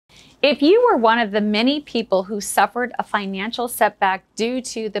If you were one of the many people who suffered a financial setback due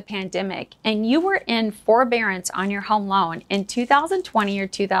to the pandemic and you were in forbearance on your home loan in 2020 or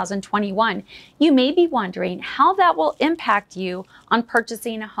 2021, you may be wondering how that will impact you on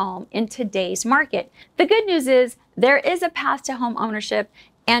purchasing a home in today's market. The good news is there is a path to home ownership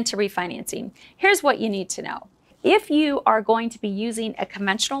and to refinancing. Here's what you need to know. If you are going to be using a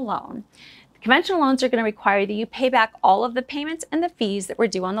conventional loan, conventional loans are going to require that you pay back all of the payments and the fees that were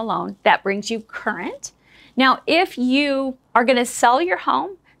due on the loan. That brings you current. Now, if you are going to sell your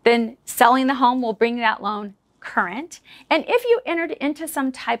home, then selling the home will bring that loan current. And if you entered into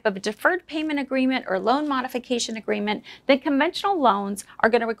some type of deferred payment agreement or loan modification agreement, then conventional loans are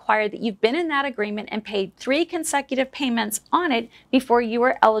going to require that you've been in that agreement and paid 3 consecutive payments on it before you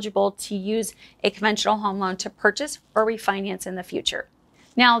are eligible to use a conventional home loan to purchase or refinance in the future.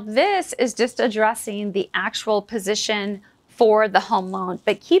 Now, this is just addressing the actual position for the home loan,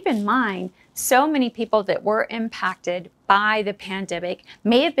 but keep in mind, so many people that were impacted by the pandemic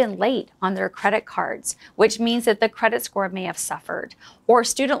may have been late on their credit cards, which means that the credit score may have suffered, or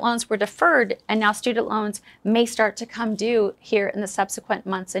student loans were deferred, and now student loans may start to come due here in the subsequent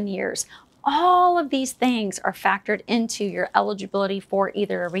months and years. All of these things are factored into your eligibility for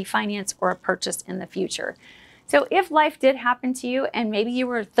either a refinance or a purchase in the future. So if life did happen to you and maybe you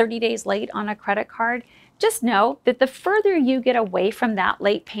were 30 days late on a credit card, just know that the further you get away from that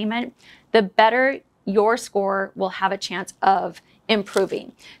late payment, the better your score will have a chance of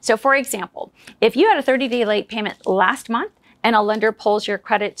improving. So for example, if you had a 30-day late payment last month and a lender pulls your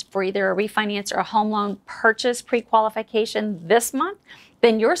credit for either a refinance or a home loan purchase pre-qualification this month,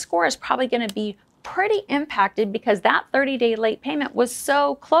 then your score is probably going to be pretty impacted because that 30-day late payment was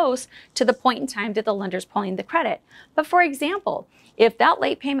so close to the point in time that the lender's pulling the credit. But for example, if that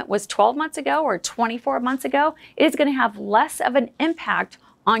late payment was 12 months ago or 24 months ago, it is going to have less of an impact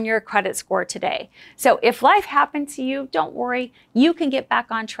on your credit score today. So if life happened to you, don't worry, you can get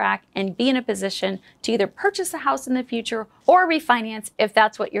back on track and be in a position to either purchase a house in the future or refinance if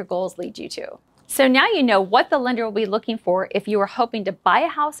that's what your goals lead you to. So now you know what the lender will be looking for if you are hoping to buy a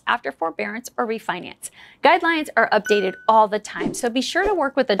house after forbearance or refinance. Guidelines are updated all the time, so be sure to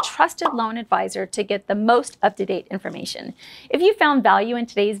work with a trusted loan advisor to get the most up-to-date information. If you found value in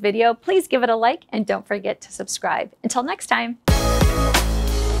today's video, please give it a like and don't forget to subscribe. Until next time.